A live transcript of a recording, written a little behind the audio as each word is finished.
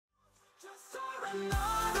Stand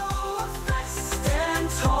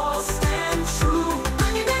tall, stand true.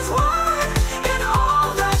 Bringing His word in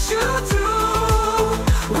all that you do.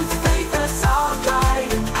 With faith as our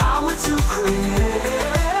guide and power to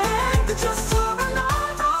create the just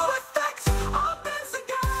overnight effect of this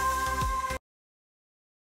again.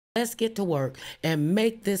 Let's get to work and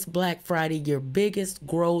make this Black Friday your biggest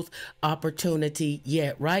growth opportunity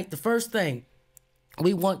yet, right? The first thing,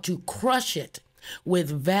 we want to crush it with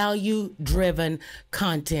value-driven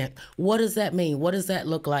content. What does that mean? What does that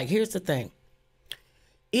look like? Here's the thing.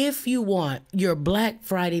 If you want your Black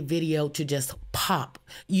Friday video to just pop,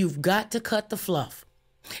 you've got to cut the fluff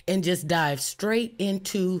and just dive straight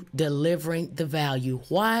into delivering the value.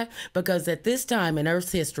 Why? Because at this time in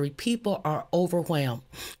Earth's history, people are overwhelmed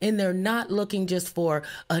and they're not looking just for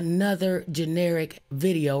another generic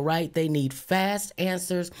video, right? They need fast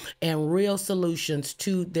answers and real solutions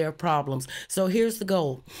to their problems. So here's the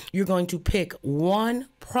goal. You're going to pick one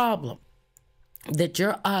problem that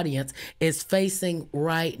your audience is facing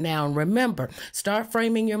right now. And remember, start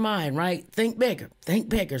framing your mind, right? Think bigger, think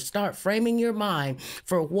bigger. Start framing your mind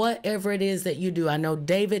for whatever it is that you do. I know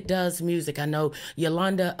David does music. I know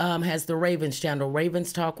Yolanda has the Ravens channel,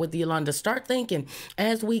 Ravens Talk with Yolanda. Start thinking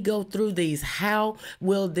as we go through these, how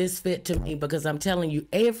will this fit to me? Because I'm telling you,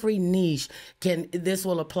 every niche this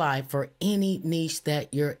will apply for any niche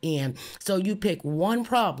that you're in. So you pick one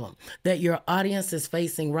problem that your audience is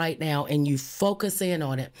facing right now and you focus in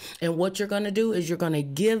on it. And what you're going to do is you're going to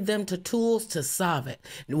give them the tools to solve it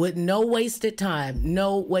with no wasted time,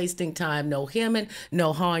 no wasting time, no hemming,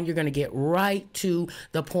 no hawing. You're going to get right to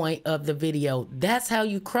the point of the video. That's how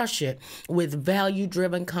you crush it with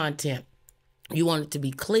value-driven content. You want it to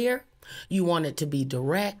be clear. You want it to be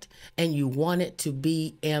direct, and you want it to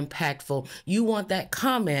be impactful. You want that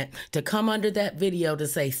comment to come under that video to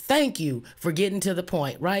say, thank you for getting to the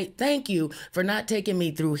point, right? Thank you for not taking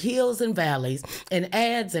me through hills and valleys and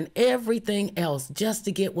ads and everything else just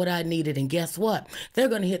to get what I needed. And guess what? They're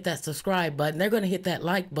going to hit that subscribe button. They're going to hit that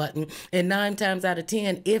like button. And 9 times out of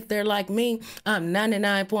 10, if they're like me, I'm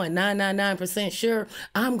 99.999% sure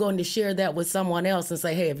I'm going to share that with someone else and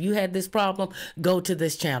say, hey, if you had this problem, go to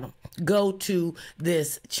this channel. Go to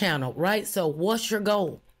this channel, right? So what's your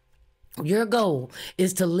goal? Your goal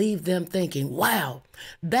is to leave them thinking, wow,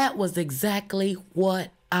 that was exactly what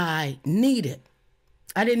I needed.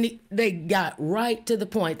 They got right to the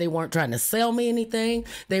point. They weren't trying to sell me anything.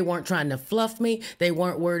 They weren't trying to fluff me. They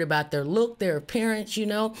weren't worried about their look, their appearance. You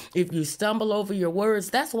know, if you stumble over your words,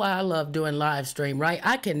 that's why I love doing live stream, right?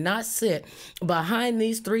 I cannot sit behind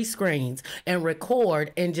these 3 screens and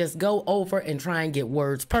record and just go over and try and get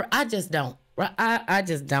words I just don't. Right? I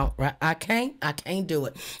just don't, right? I can't do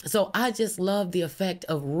it. So I just love the effect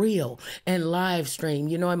of real and live stream,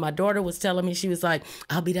 you know, and my daughter was telling me, she was like,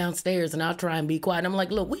 I'll be downstairs and I'll try and be quiet. I'm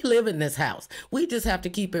like, look, we live in this house. We just have to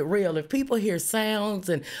keep it real. If people hear sounds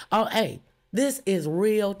and, oh, hey, this is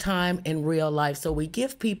real time in real life. So we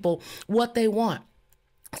give people what they want.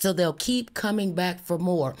 So they'll keep coming back for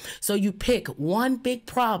more. So you pick one big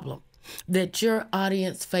problem that your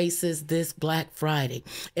audience faces this Black Friday,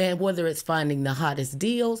 and whether it's finding the hottest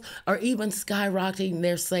deals or even skyrocketing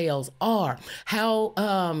their sales, or how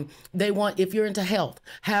they want, if you're into health,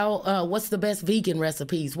 how what's the best vegan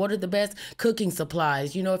recipes, what are the best cooking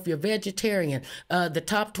supplies, you know, if you're vegetarian, the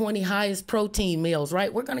top 20 highest protein meals,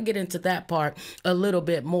 right? We're going to get into that part a little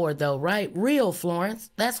bit more though, right? Real, Florence,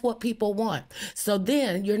 that's what people want. So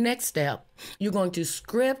then your next step, you're going to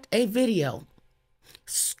script a video.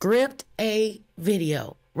 Script a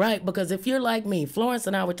video, right? Because if you're like me, Florence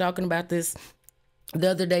and I were talking about this the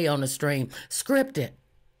other day on the stream. Script it.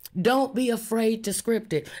 Don't be afraid to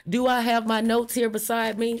script it. Do I have my notes here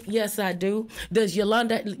beside me? Yes, I do. Does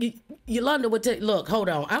Yolanda would tell, look, hold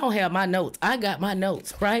on. I don't have my notes. I got my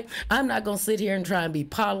notes, right? I'm not going to sit here and try and be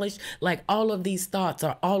polished like all of these thoughts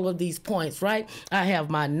or all of these points, right? I have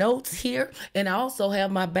my notes here, and I also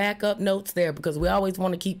have my backup notes there because we always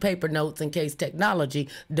want to keep paper notes in case technology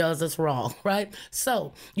does us wrong, right?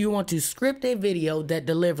 So you want to script a video that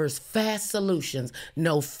delivers fast solutions.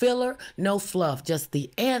 No filler, no fluff, just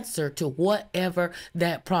the answer to whatever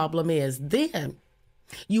that problem is. Then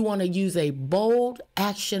you want to use a bold,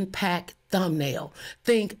 action-packed thumbnail.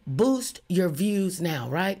 Think boost your views now,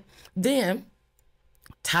 right? Then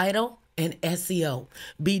title and SEO.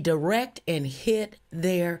 Be direct and hit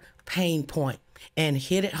their pain point and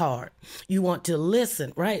hit it hard. You want to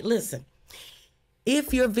listen, right? Listen.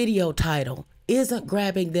 If your video title isn't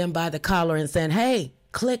grabbing them by the collar and saying, hey,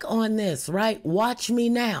 Click on this, right? Watch me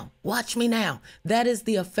now. Watch me now. That is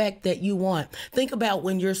the effect that you want. Think about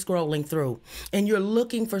when you're scrolling through and you're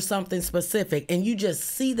looking for something specific and you just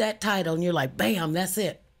see that title and you're like, bam, that's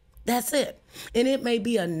it. That's it. And it may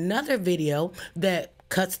be another video that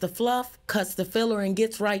cuts the fluff, cuts the filler, and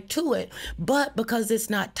gets right to it. But because it's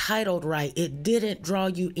not titled right, it didn't draw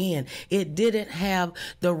you in. It didn't have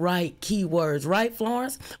the right keywords, right,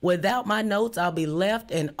 Florence? Without my notes, I'll be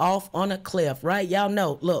left and off on a cliff, right? Y'all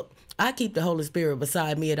know, look, I keep the Holy Spirit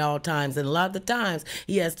beside me at all times. And a lot of the times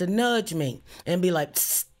he has to nudge me and be like,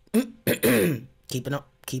 keep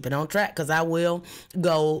it on track, because I will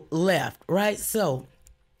go left, right? So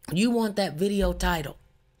you want that video title.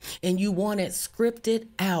 And you want it scripted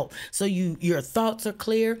out so your thoughts are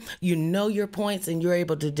clear, you know your points, and you're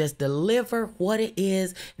able to just deliver what it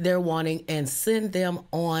is they're wanting and send them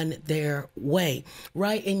on their way,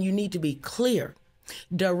 right? And you need to be clear,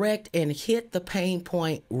 direct, and hit the pain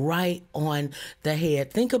point right on the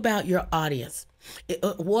head. Think about your audience.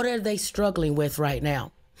 What are they struggling with right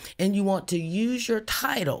now? And you want to use your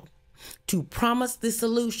title to promise the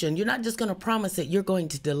solution. You're not just going to promise it, you're going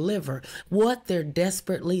to deliver what they're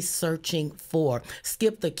desperately searching for.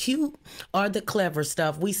 Skip the cute or the clever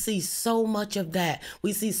stuff. We see so much of that.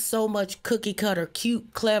 We see so much cookie cutter,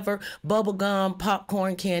 cute, clever, bubblegum,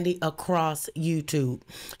 popcorn candy across YouTube.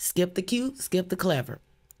 Skip the cute, skip the clever.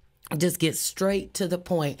 Just get straight to the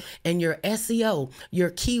point. And your SEO, your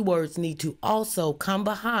keywords need to also come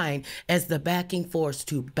behind as the backing force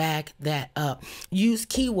to back that up. Use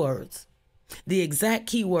keywords. The exact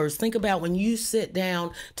keywords. Think about when you sit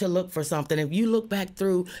down to look for something. If you look back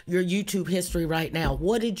through your YouTube history right now,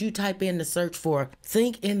 what did you type in to search for?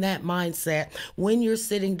 Think in that mindset when you're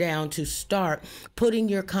sitting down to start putting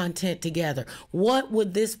your content together. What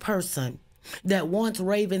would this person that wants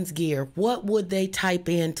Ravens gear, what would they type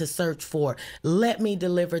in to search for? Let me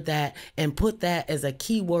deliver that and put that as a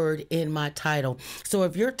keyword in my title. So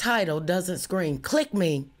if your title doesn't scream, click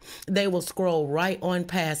me, they will scroll right on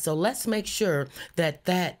past. So let's make sure that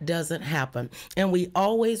that doesn't happen. And we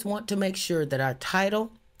always want to make sure that our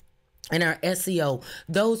title and our SEO,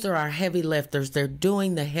 those are our heavy lifters. They're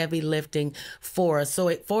doing the heavy lifting for us.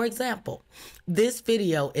 So, for example, this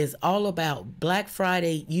video is all about Black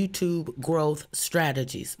Friday YouTube growth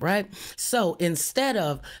strategies, right? So instead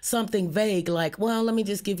of something vague like, well, let me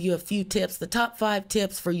just give you a few tips, the top 5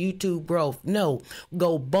 tips for YouTube growth. No,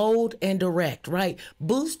 go bold and direct, right?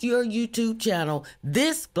 Boost your YouTube channel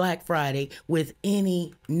this Black Friday with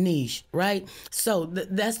any niche, right? So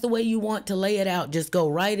that's the way you want to lay it out. Just go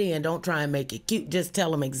right in. Don't try and make it cute. Just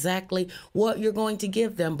tell them exactly what you're going to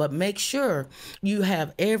give them, but make sure you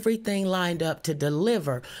have everything lined up to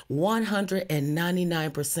deliver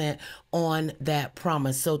 199% on that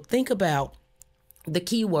promise. So think about the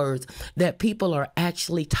keywords that people are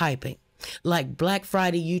actually typing, like Black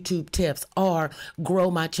Friday YouTube tips or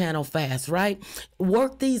grow my channel fast, right?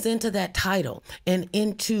 Work these into that title and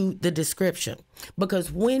into the description,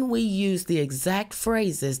 because when we use the exact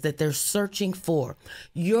phrases that they're searching for,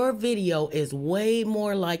 your video is way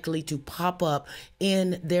more likely to pop up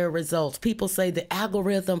in their results. People say the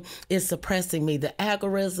algorithm is suppressing me. The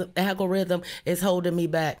algorithm is holding me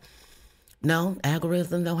back. No,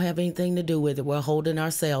 algorithm don't have anything to do with it. We're holding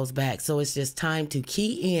ourselves back. So it's just time to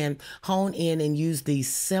key in, hone in, and use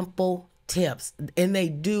these simple tips. And they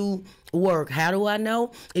do work. How do I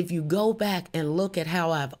know? If you go back and look at how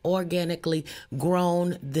I've organically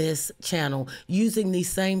grown this channel using these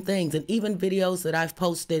same things, and even videos that I've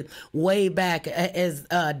posted way back, as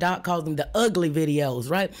Doc calls them, the ugly videos,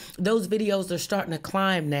 right? Those videos are starting to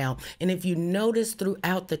climb now. And if you notice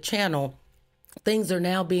throughout the channel, things are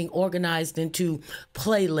now being organized into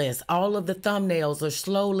playlists. All of the thumbnails are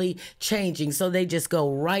slowly changing, so they just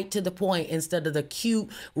go right to the point instead of the cute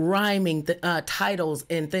rhyming titles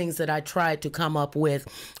and things that I tried to come up with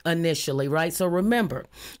initially, right? So remember,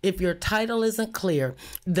 if your title isn't clear,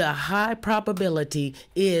 the high probability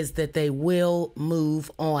is that they will move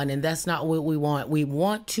on, and that's not what we want. We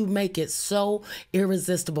want to make it so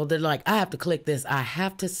irresistible. They're like, I have to click this. I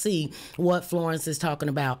have to see what Florence is talking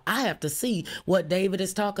about. I have to see what David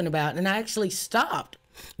is talking about. And I actually stopped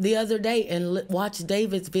the other day and watched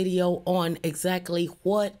David's video on exactly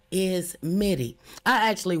what is MIDI.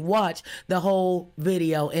 I actually watched the whole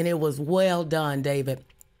video and it was well done, David.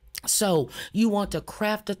 So you want to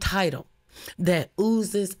craft a title that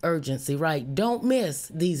oozes urgency, right? Don't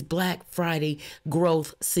miss these Black Friday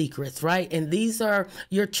growth secrets, right? And these are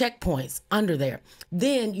your checkpoints under there.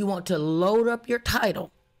 Then you want to load up your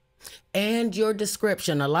title and your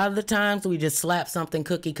description. A lot of the times we just slap something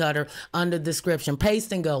cookie cutter under description.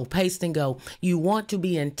 Paste and go, paste and go. You want to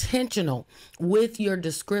be intentional with your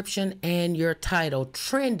description and your title.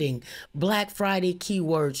 Trending Black Friday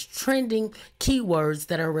keywords, trending keywords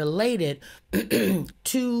that are related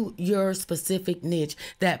to your specific niche,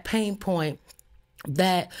 that pain point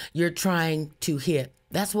that you're trying to hit.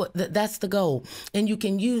 That's the goal. And you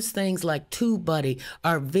can use things like TubeBuddy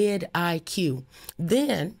or vidIQ.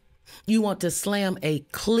 Then you want to slam a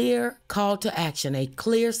clear call to action, a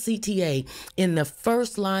clear CTA in the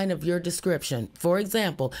first line of your description. For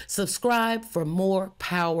example, subscribe for more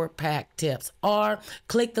power pack tips, or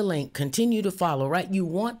click the link, continue to follow, right? You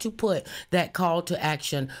want to put that call to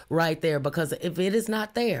action right there, because if it is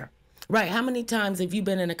not there, right. How many times have you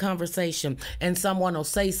been in a conversation and someone will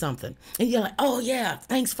say something and you're like, oh yeah,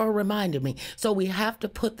 thanks for reminding me. So we have to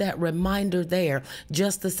put that reminder there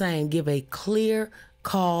just the same. Give a clear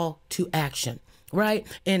call to action, right?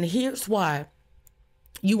 And here's why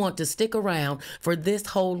you want to stick around for this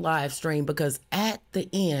whole live stream, because at the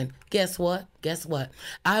end, guess what?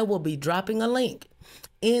 I will be dropping a link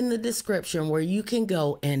in the description where you can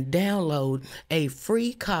go and download a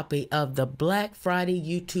free copy of the Black Friday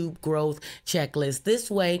YouTube Growth Checklist. This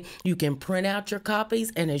way you can print out your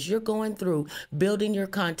copies, and as you're going through building your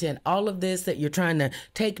content, all of this that you're trying to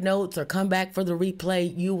take notes or come back for the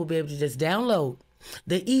replay, you will be able to just download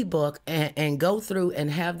the ebook and go through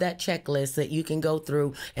and have that checklist that you can go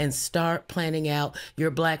through and start planning out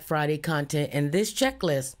your Black Friday content. And this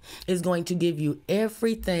checklist is going to give you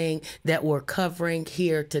everything that we're covering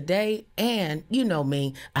here today. And you know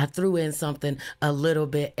me, I threw in something a little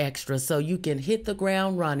bit extra so you can hit the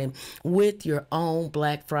ground running with your own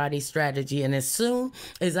Black Friday strategy. And as soon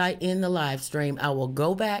as I end the live stream, I will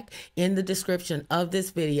go back in the description of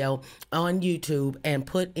this video on YouTube and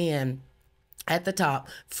put in at the top,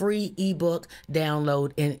 free ebook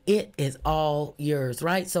download, and it is all yours,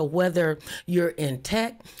 right? So whether you're in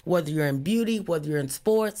tech, whether you're in beauty, whether you're in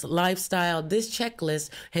sports, lifestyle, this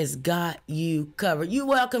checklist has got you covered. You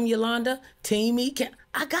welcome, Yolanda. Team Ecamm.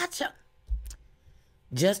 I got you.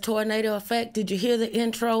 Just tornado effect. Did you hear the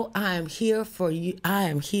intro? I am here for you. I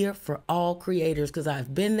am here for all creators because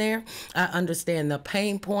I've been there. I understand the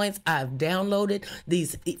pain points. I've downloaded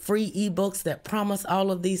these free ebooks that promise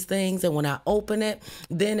all of these things. And when I open it,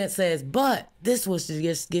 then it says, but this was to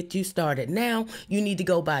just get you started. Now you need to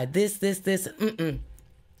go buy this.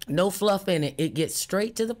 No fluff in it. It gets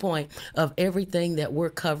straight to the point of everything that we're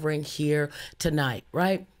covering here tonight,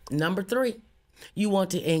 right? Number 3. You want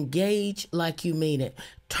to engage like you mean it.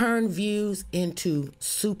 Turn views into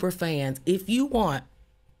super fans. If you want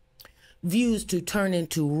views to turn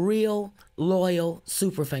into real, loyal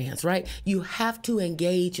super fans, right? You have to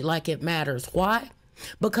engage like it matters. Why?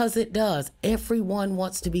 Because it does. Everyone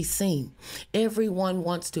wants to be seen. Everyone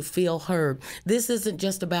wants to feel heard. This isn't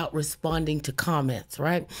just about responding to comments,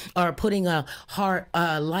 right? Or putting a heart,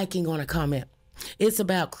 liking on a comment. It's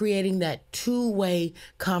about creating that two-way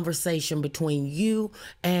conversation between you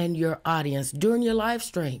and your audience during your live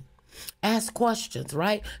stream. Ask questions,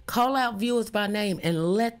 right? Call out viewers by name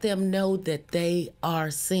and let them know that they are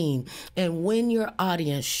seen. And when your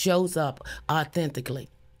audience shows up authentically,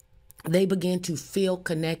 they begin to feel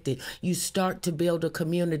connected. You start to build a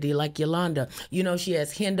community like Yolanda. You know, she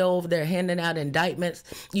has Hendo over there handing out indictments,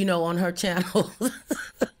 you know, on her channel.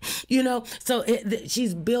 You know, so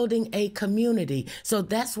she's building a community. So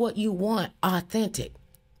that's what you want, authentic.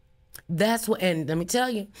 That's what, and let me tell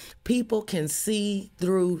you, people can see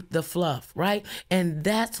through the fluff, right? And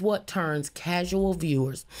that's what turns casual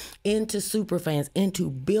viewers into super fans, into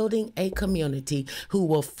building a community who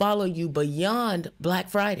will follow you beyond Black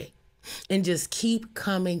Friday and just keep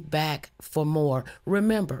coming back for more.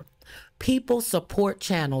 Remember, people support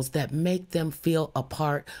channels that make them feel a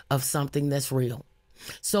part of something that's real.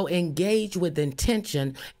 So engage with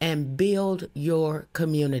intention and build your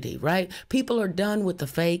community, right? People are done with the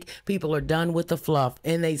fake. People are done with the fluff,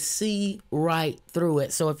 and they see right through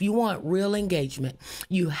it. So if you want real engagement,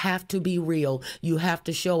 you have to be real. You have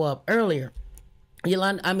to show up. Earlier,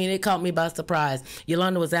 Yolanda, I mean, it caught me by surprise.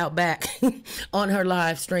 Yolanda was out back on her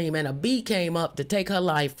live stream, and a bee came up to take her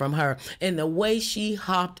life from her. And the way she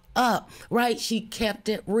hopped up, right? She kept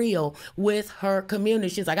it real with her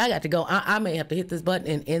community. She's like, I got to go. I may have to hit this button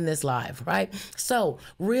and end this live, right? So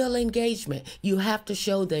real engagement. You have to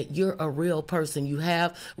show that you're a real person. You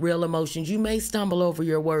have real emotions. You may stumble over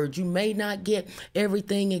your words. You may not get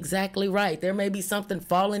everything exactly right. There may be something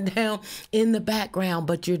falling down in the background,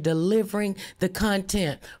 but you're delivering the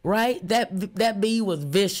content, right? That bee was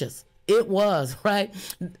vicious. It was, right?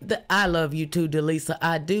 I love you too, Delisa.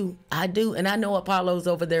 I do. I do. And I know Apollo's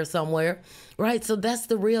over there somewhere, right? So that's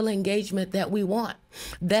the real engagement that we want.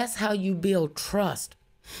 That's how you build trust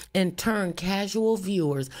and turn casual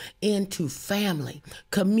viewers into family,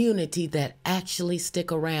 community that actually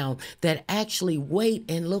stick around, that actually wait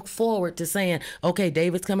and look forward to saying, okay,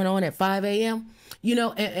 David's coming on at 5 a.m. You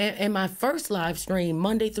know, and my first live stream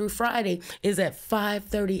Monday through Friday is at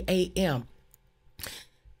 5:30 a.m.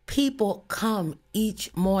 People come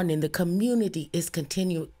each morning. The community is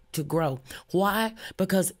continuing to grow. Why?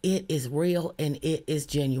 Because it is real and it is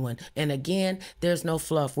genuine. And again, there's no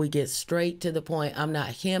fluff. We get straight to the point. I'm not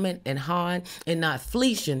hemming and hawing and not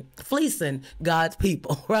fleecing God's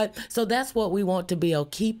people, right? So that's what we want to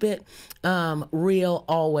build. Keep it real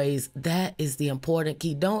always. That is the important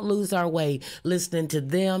key. Don't lose our way listening to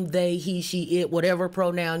them, they, he, she, it, whatever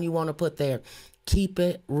pronoun you want to put there. Keep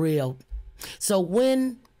it real. So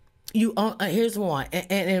when you here's one,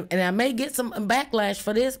 and I may get some backlash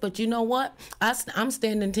for this, but you know what? I'm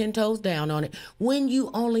standing 10 toes down on it. When you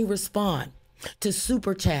only respond to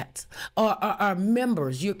super chats or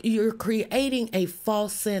members, you're creating a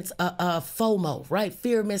false sense of FOMO, right?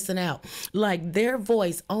 Fear of missing out. Like their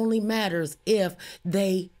voice only matters if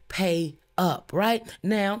they pay up, right?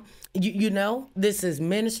 Now, you know, this is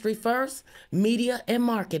ministry first, media and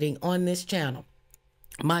marketing on this channel.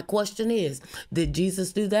 My question is, did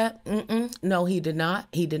Jesus do that? No, he did not.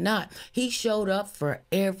 He did not. He showed up for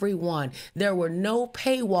everyone. There were no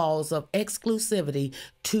paywalls of exclusivity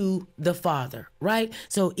to the Father, right?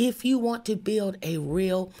 So if you want to build a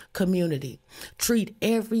real community, treat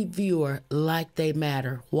every viewer like they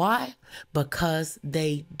matter. Why? Because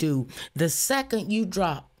they do. The second you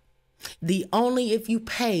drop the only if you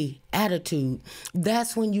pay attitude,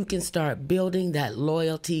 that's when you can start building that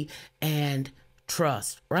loyalty and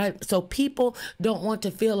trust, right? So people don't want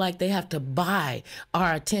to feel like they have to buy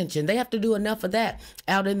our attention. They have to do enough of that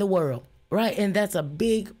out in the world, right? And that's a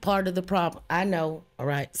big part of the problem. I know, all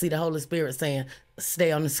right? See the Holy Spirit saying,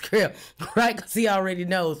 stay on the script, right? Because he already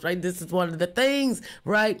knows, right? This is one of the things,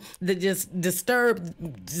 right, that just disturbs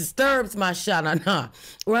my shana,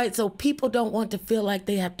 right? So people don't want to feel like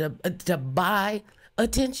they have to buy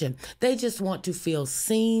attention. They just want to feel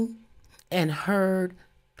seen and heard,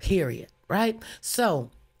 period. Right? So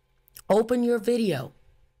open your video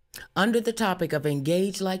under the topic of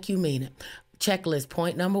engage like you mean it. Checklist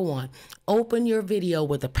point number 1. Open your video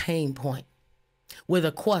with a pain point, with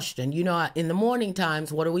a question. You know, in the morning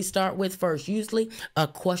times, what do we start with first? Usually a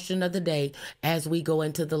question of the day as we go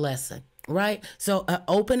into the lesson. Right? So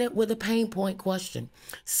open it with a pain point question.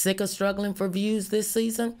 Sick of struggling for views this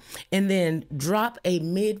season? And then drop a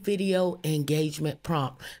mid-video engagement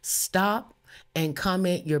prompt. Stop and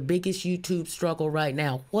comment your biggest YouTube struggle right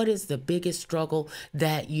now. What is the biggest struggle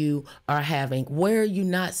that you are having? Where are you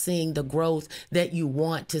not seeing the growth that you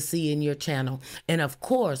want to see in your channel? And of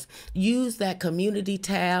course, use that community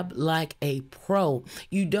tab like a pro.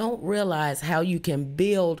 You don't realize how you can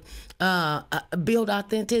build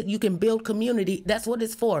authentic, you can build community. That's what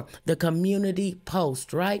it's for, the community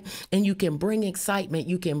post, right? And you can bring excitement,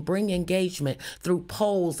 you can bring engagement through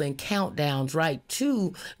polls and countdowns, right,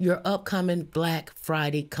 to your upcoming Black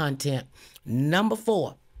Friday content. Number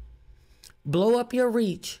 4, blow up your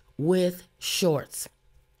reach with shorts.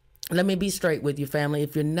 Let me be straight with you, family.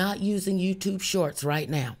 If you're not using YouTube Shorts right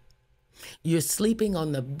now, you're sleeping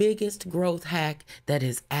on the biggest growth hack that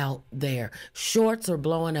is out there. Shorts are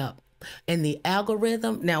blowing up. And the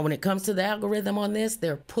algorithm, now when it comes to the algorithm on this,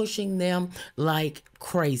 they're pushing them like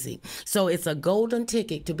crazy. So it's a golden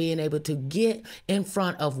ticket to being able to get in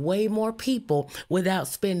front of way more people without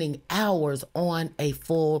spending hours on a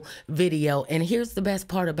full video. And here's the best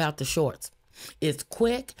part about the shorts. It's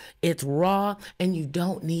quick, it's raw, and you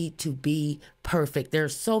don't need to be perfect.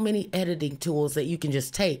 There's so many editing tools that you can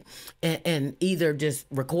just take and either just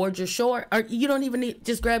record your short, or you don't even need,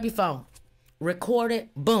 just grab your phone, record it,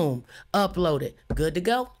 boom, upload it, good to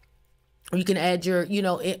go. You can add your,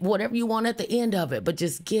 whatever you want at the end of it, but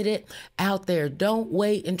just get it out there. Don't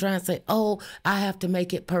wait and try and say, oh, I have to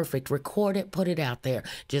make it perfect. Record it, put it out there.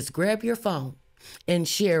 Just grab your phone and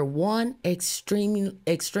share one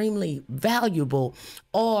extremely valuable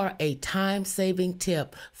or a time-saving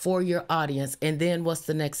tip for your audience. And then what's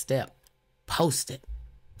the next step? Post it.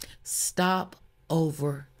 Stop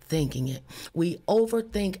overthinking it. We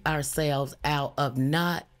overthink ourselves out of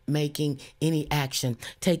not making any action,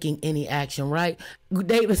 taking any action, right?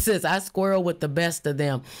 David says, I squirrel with the best of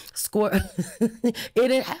them.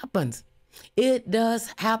 It happens. It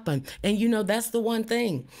does happen. And that's the one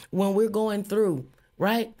thing when we're going through,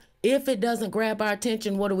 right? If it doesn't grab our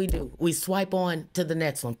attention, what do? We swipe on to the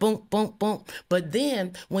next one. Boom, boom, boom. But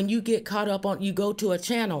then when you get caught up on, you go to a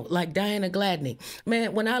channel like Diana Gladney.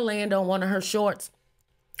 Man, when I land on one of her shorts,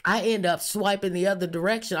 I end up swiping the other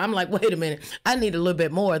direction. I'm like, wait a minute, I need a little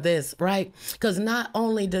bit more of this, right? Because not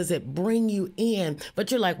only does it bring you in, but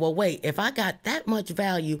you're like, well, wait, if I got that much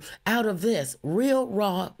value out of this, real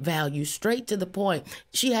raw value, straight to the point,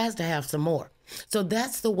 she has to have some more. So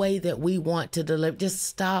that's the way that we want to deliver. Just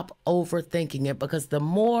stop overthinking it, because the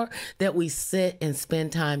more that we sit and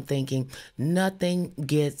spend time thinking, nothing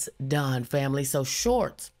gets done, family. So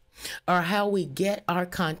shorts are how we get our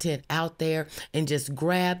content out there and just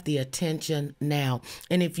grab the attention now.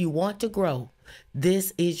 And if you want to grow,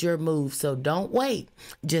 this is your move. So don't wait.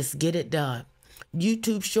 Just get it done.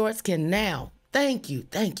 YouTube Shorts can now, thank you,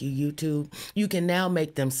 YouTube. You can now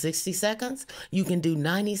make them 60 seconds. You can do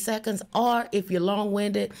 90 seconds. Or if you're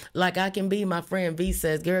long-winded, like I can be, my friend V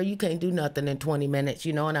says, girl, you can't do nothing in 20 minutes,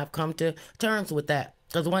 you know, and I've come to terms with that.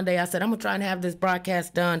 Because one day I said, I'm going to try and have this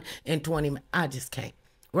broadcast done in 20 minutes. I just can't.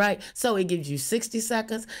 Right? So it gives you 60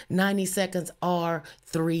 seconds, 90 seconds, or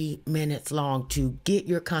 3 minutes long to get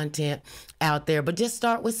your content out there. But just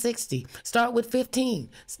start with 60, start with 15,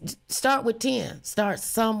 start with 10, start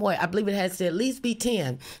somewhere. I believe it has to at least be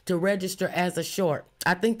 10 to register as a short.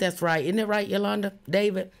 I think that's right. Isn't it right, Yolanda,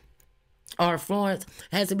 David? Or Florence?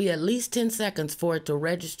 Has to be at least 10 seconds for it to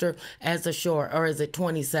register as a short, or is it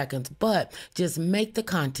 20 seconds? But just make the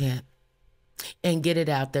content and get it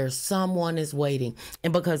out there. Someone is waiting.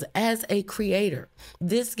 And because as a creator,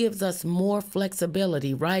 this gives us more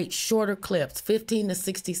flexibility, right? Shorter clips, 15 to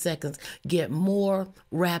 60 seconds, get more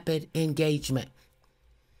rapid engagement.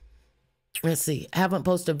 Let's see. Haven't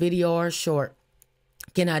posted a video or a short.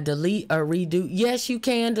 Can I delete or redo? Yes, you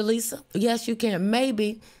can, Delisa. Yes, you can.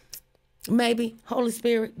 Maybe, Holy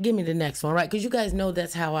Spirit, give me the next one, right? Because you guys know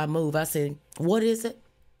that's how I move. I said, what is it?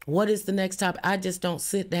 What is the next topic? I just don't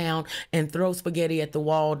sit down and throw spaghetti at the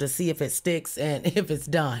wall to see if it sticks and if it's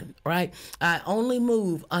done, right? I only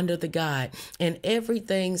move under the guide. And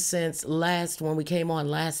everything since when we came on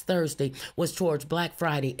last Thursday was towards Black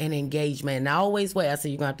Friday and engagement. And I always wait. I said,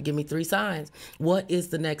 you're going to have to give me 3 signs. What is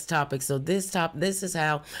the next topic? So this is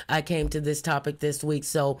how I came to this topic this week.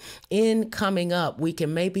 So in coming up, we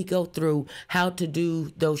can maybe go through how to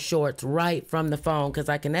do those shorts right from the phone, because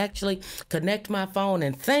I can actually connect my phone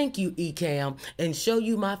and thank you, Ecamm, and show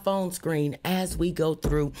you my phone screen as we go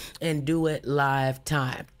through and do it live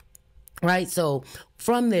time. Right? So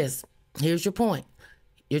from this, here's your point,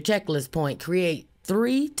 your checklist point. Create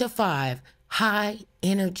 3 to 5 high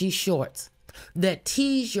energy shorts that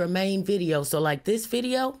tease your main video. So like this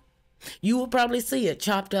video, you will probably see it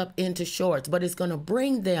chopped up into shorts, but it's going to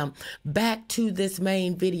bring them back to this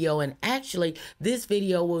main video. And actually, this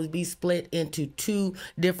video will be split into 2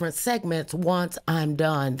 different segments once I'm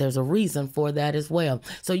done. There's a reason for that as well.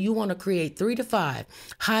 So you want to create 3 to 5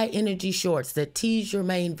 high energy shorts that tease your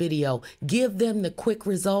main video. Give them the quick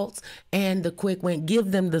results and the quick win. Give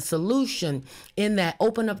them the solution in that.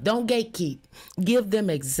 Open up, don't gatekeep. Give them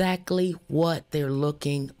exactly what they're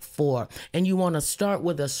looking for. And you want to start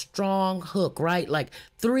with a strong hook, right? Like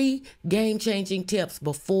 3 game-changing tips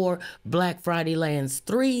before Black Friday lands.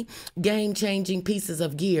 3 game-changing pieces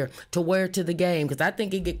of gear to wear to the game, because I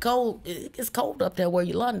think it gets cold up there where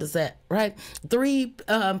Yolanda's at, right? 3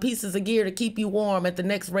 pieces of gear to keep you warm at the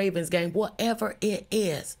next Ravens game, whatever it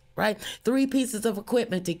is. Right? 3 pieces of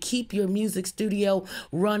equipment to keep your music studio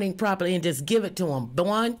running properly, and just give it to them.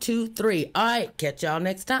 1, 2, 3. All right, catch y'all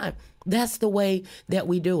next time. That's the way that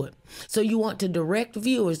we do it. So you want to direct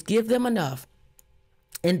viewers, give them enough,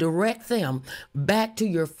 and direct them back to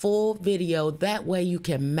your full video. That way you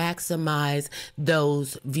can maximize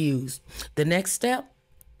those views. The next step,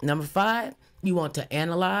 number 5, you want to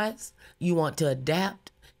analyze, you want to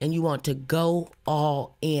adapt, and you want to go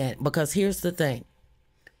all in. Because here's the thing.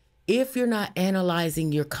 If you're not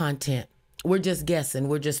analyzing your content, we're just guessing.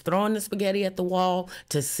 We're just throwing the spaghetti at the wall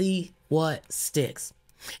to see what sticks.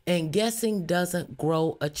 And guessing doesn't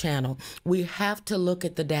grow a channel. We have to look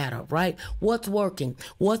at the data, right? What's working?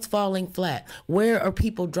 What's falling flat? Where are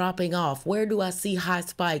people dropping off? Where do I see high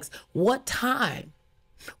spikes? What time?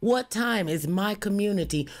 What time is my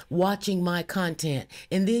community watching my content?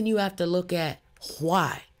 And then you have to look at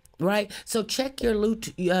why, right? So check your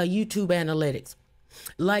YouTube analytics.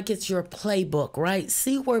 Like it's your playbook, right?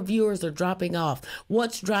 See where viewers are dropping off,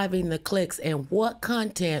 what's driving the clicks, and what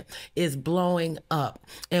content is blowing up.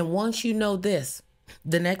 And once you know this,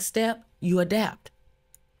 the next step, you adapt.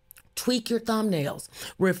 tweak your thumbnails,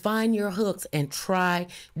 refine your hooks, and try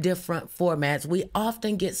different formats. We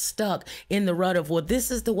often get stuck in the rut of, well, this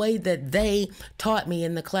is the way that they taught me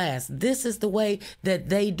in the class. This is the way that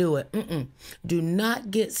they do it. Do not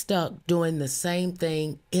get stuck doing the same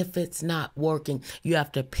thing if it's not working. You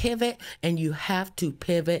have to pivot, and you have to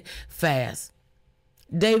pivot fast.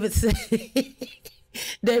 David said,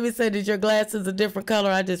 David said that your glasses are a different color.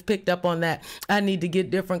 I just picked up on that. I need to get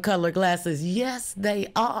different color glasses. Yes, they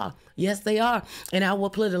are. Yes, they are. And I will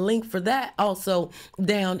put a link for that also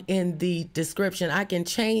down in the description. I can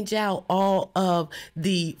change out all of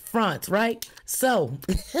the fronts, right? So,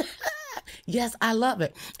 yes, I love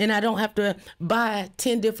it. And I don't have to buy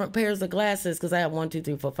 10 different pairs of glasses because I have 1, 2,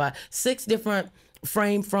 3, 4, 5, 6 different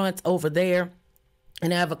frame fronts over there.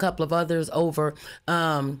 And I have a couple of others over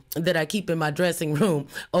that I keep in my dressing room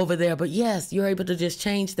over there. But yes, you're able to just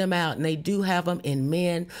change them out. And they do have them in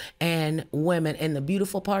men and women. And the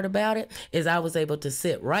beautiful part about it is I was able to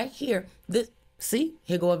sit right here. See,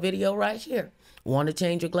 here go a video right here. Want to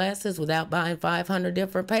change your glasses without buying 500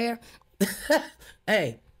 different pair?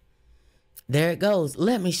 Hey. There it goes.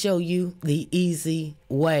 Let me show you the easy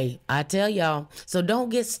way. I tell y'all. So don't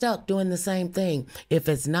get stuck doing the same thing. If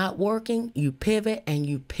it's not working, you pivot, and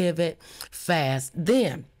you pivot fast.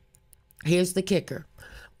 Then, here's the kicker.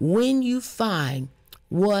 When you find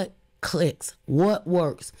what clicks, what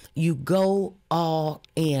works, you go all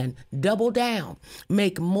in. Double down.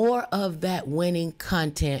 Make more of that winning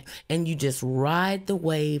content, and you just ride the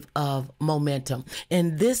wave of momentum.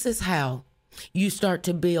 And this is how you start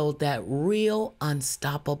to build that real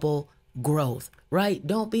unstoppable growth, right?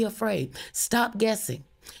 Don't be afraid. Stop guessing.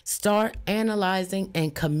 Start analyzing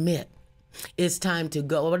and commit. It's time to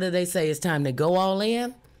go. What do they say? It's time to go all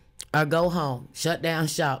in or go home. Shut down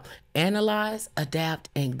shop. Analyze, adapt,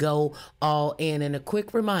 and go all in. And a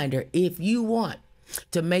quick reminder, if you want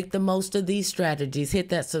to make the most of these strategies, hit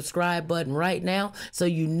that subscribe button right now so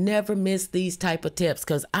you never miss these type of tips,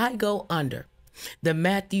 because I go under the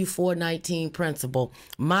Matthew 4:19 principle.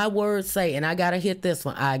 My words say, and I got to hit this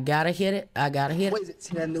one. I got to hit it. I got to hit it. What does it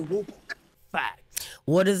say in the rule book? Facts.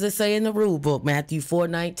 What does it say in the rule book? Matthew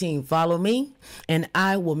 4:19. Follow me, and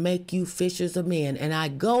I will make you fishers of men. And I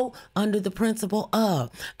go under the principle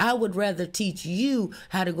of, I would rather teach you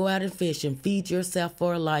how to go out and fish and feed yourself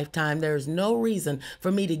for a lifetime. There's no reason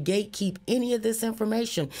for me to gatekeep any of this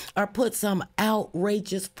information or put some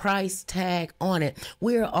outrageous price tag on it.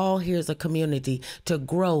 We're all here as a community to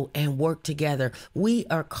grow and work together. We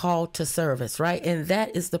are called to service, right? And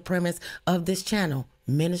that is the premise of this channel.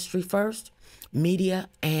 Ministry first, media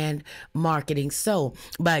and marketing. So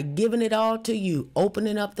by giving it all to you,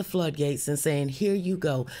 opening up the floodgates and saying, here you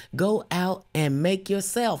go out and make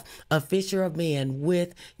yourself a fisher of men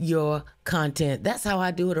with your content. That's how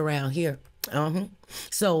I do it around here.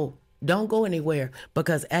 So don't go anywhere,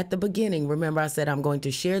 because at the beginning, remember I said I'm going to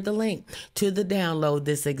share the link to the download,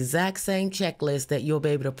 this exact same checklist that you'll be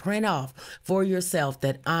able to print off for yourself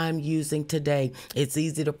that I'm using today. It's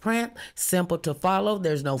easy to print, simple to follow.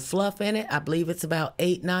 There's no fluff in it. I believe it's about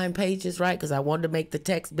 8-9 pages, right? Because I wanted to make the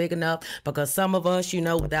text big enough, because some of us, you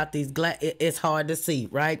know, without these it's hard to see,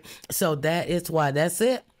 right? So that is why. That's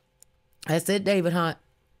it. That's it, David Hunt.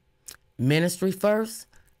 Ministry first,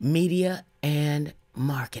 media and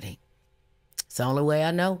marketing. It's the only way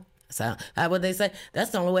I know. So how would they say?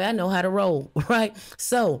 That's the only way I know how to roll, right?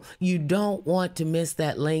 So you don't want to miss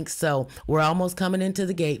that link. So we're almost coming into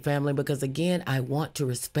the gate, family, because again, I want to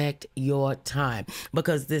respect your time,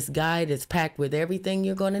 because this guide is packed with everything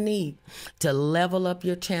you're going to need to level up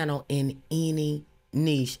your channel in any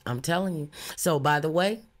niche. I'm telling you. So by the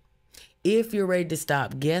way, if you're ready to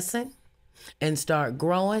stop guessing and start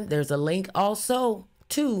growing, there's a link also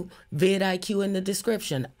to vidIQ in the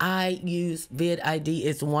description. I use vidID.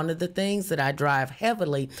 It's one of the things that I drive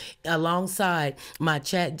heavily alongside my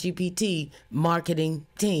ChatGPT marketing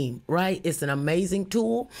team, right? It's an amazing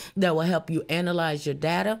tool that will help you analyze your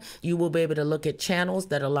data. You will be able to look at channels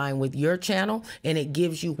that align with your channel, and it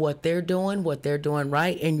gives you what they're doing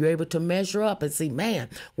right, and you're able to measure up and see, man,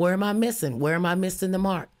 where am I missing? Where am I missing the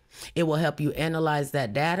mark? It will help you analyze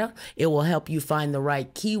that data. It will help you find the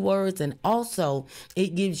right keywords. And also,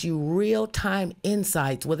 it gives you real-time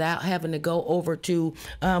insights without having to go over to,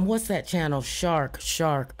 what's that channel? Shark.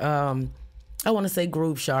 I want to say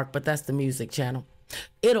Groove Shark, but that's the music channel.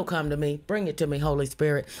 It'll come to me. Bring it to me, Holy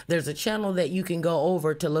Spirit. There's a channel that you can go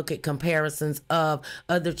over to look at comparisons of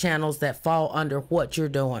other channels that fall under what you're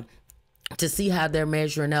doing, to see how they're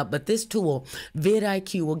measuring up. But this tool,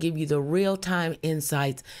 vidIQ, will give you the real-time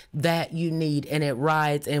insights that you need, and it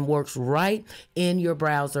rides and works right in your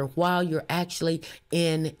browser while you're actually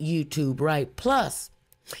in YouTube, right? Plus,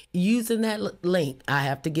 Using that link, I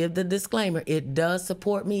have to give the disclaimer, it does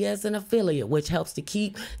support me as an affiliate, which helps to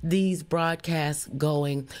keep these broadcasts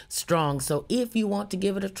going strong. So if you want to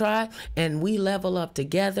give it a try and we level up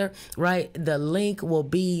together, right, the link will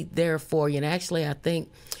be there for you. And actually, I think,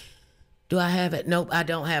 do I have it? Nope, I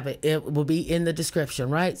don't have it. It will be in the description,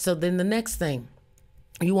 right? So then the next thing,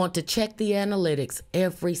 you want to check the analytics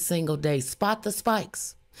every single day. Spot the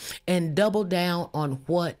spikes and double down on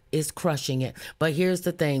what is crushing it. But here's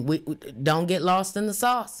the thing, we don't get lost in the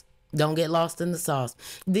sauce. Don't get lost in the sauce.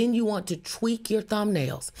 Then you want to tweak your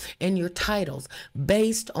thumbnails and your titles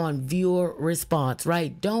based on viewer response,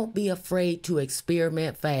 right? Don't be afraid to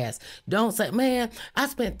experiment fast. Don't say, man, I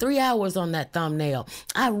spent 3 hours on that thumbnail.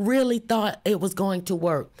 I really thought it was going to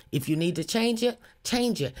work. If you need to change it,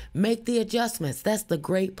 change it. Make the adjustments. That's the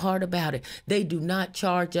great part about it. They do not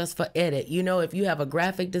charge us for edit. You know, if you have a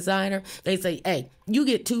graphic designer, they say, hey, you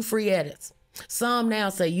get 2 free edits. Some now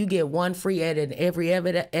say you get 1 free edit, and every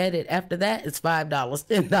edit after that is $5,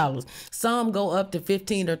 $10. Some go up to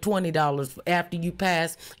 $15 or $20 after you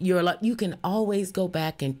pass your life. You can always go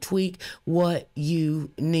back and tweak what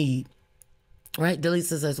you need. Right?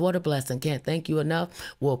 Delisa says, what a blessing. Can't thank you enough.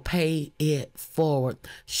 We'll pay it forward.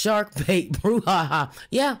 Shark bait, brouhaha.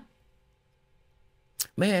 Yeah.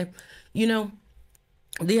 Man, you know,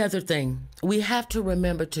 the other thing, we have to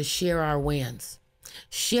remember to share our wins.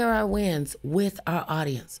 Share our wins with our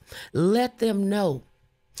audience. Let them know.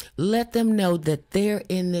 Let them know that they're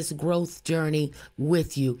in this growth journey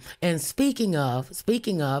with you. And speaking of,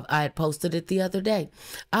 I had posted it the other day.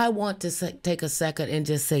 I want to take a second and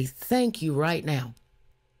just say thank you right now.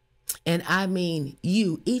 And I mean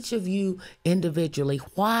you, each of you individually.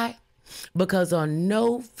 Why? Because on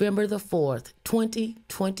November the 4th,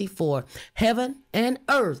 2024, heaven and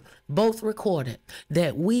earth both recorded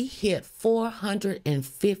that we hit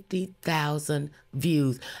 450,000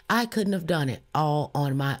 views. I couldn't have done it all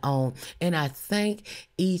on my own. And I thank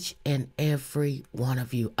each and every one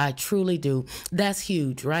of you. I truly do. That's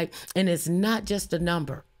huge, right? And it's not just a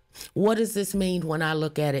number. What does this mean when I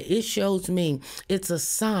look at it? It shows me it's a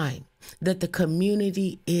sign that the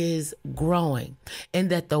community is growing and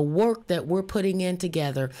that the work that we're putting in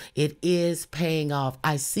together, it is paying off.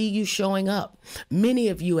 I see you showing up. Many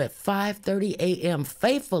of you at 5:30 a.m.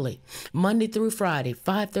 faithfully, Monday through Friday,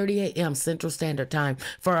 5:30 a.m. Central Standard Time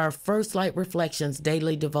for our First Light Reflections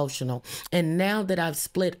daily devotional. And now that I've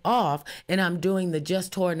split off and I'm doing the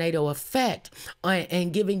Just Tornado Effect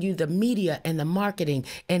and giving you the media and the marketing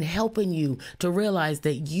and helping you to realize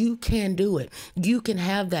that you can do it. You can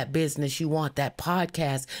have that business you want, that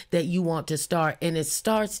podcast that you want to start. And it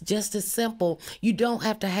starts just as simple. You don't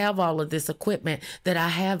have to have all of this equipment that I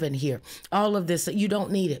have in here. All of this, you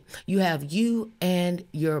don't need it. You have you and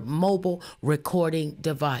your mobile recording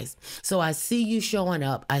device. So I see you showing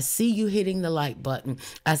up. I see you hitting the like button.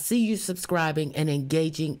 I see you subscribing and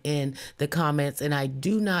engaging in the comments. And I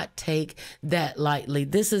do not take that lightly.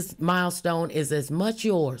 This milestone is as much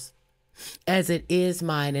yours as it is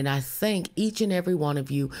mine. And I thank each and every one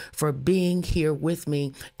of you for being here with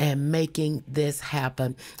me and making this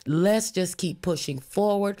happen. Let's just keep pushing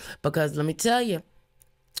forward, because let me tell you,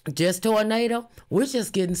 Just Tornado, we're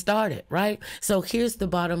just getting started, right? So here's the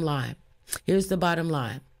bottom line. Here's the bottom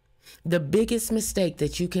line. The biggest mistake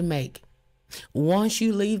that you can make once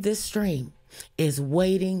you leave this stream is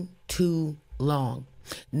waiting too long.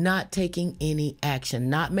 Not taking any action,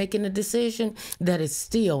 not making a decision that is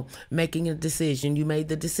still making a decision. You made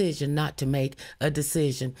the decision not to make a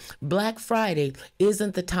decision. Black Friday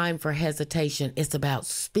isn't the time for hesitation. It's about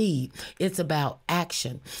speed. It's about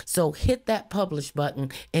action. So hit that publish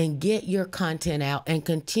button and get your content out and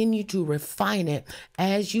continue to refine it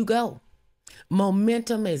as you go.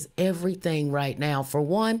 Momentum is everything right now. For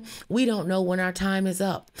one, we don't know when our time is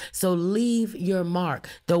up. So leave your mark.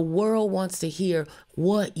 The world wants to hear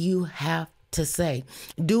what you have to say.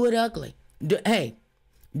 Do it ugly.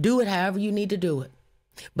 Do it however you need to do it.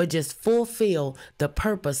 But just fulfill the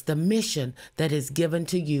purpose, the mission that is given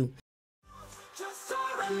to you. Just so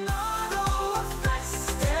I know.